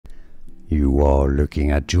You are looking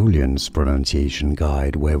at Julian's pronunciation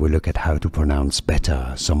guide, where we look at how to pronounce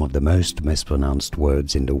better some of the most mispronounced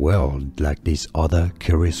words in the world, like this other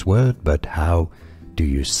curious word. But how do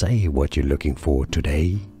you say what you're looking for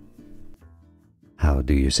today? How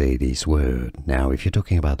do you say this word? Now, if you're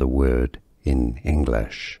talking about a word in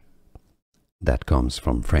English that comes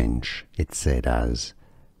from French, it's said as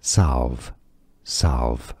salve,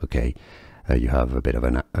 salve, okay? You have a bit of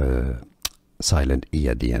a silent E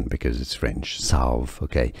at the end because it's French, salve,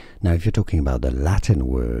 okay? Now, if you're talking about the Latin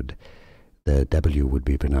word, the W would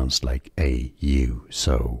be pronounced like A-U,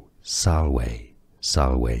 so salve,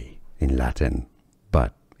 salve in Latin,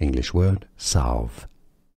 but English word, salve.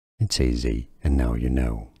 It's easy, and now you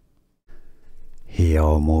know. Here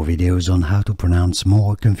are more videos on how to pronounce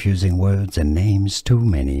more confusing words and names too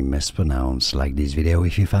many mispronounced. Like this video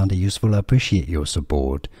if you found it useful. I appreciate your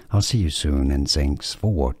support. I'll see you soon, and thanks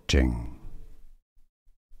for watching.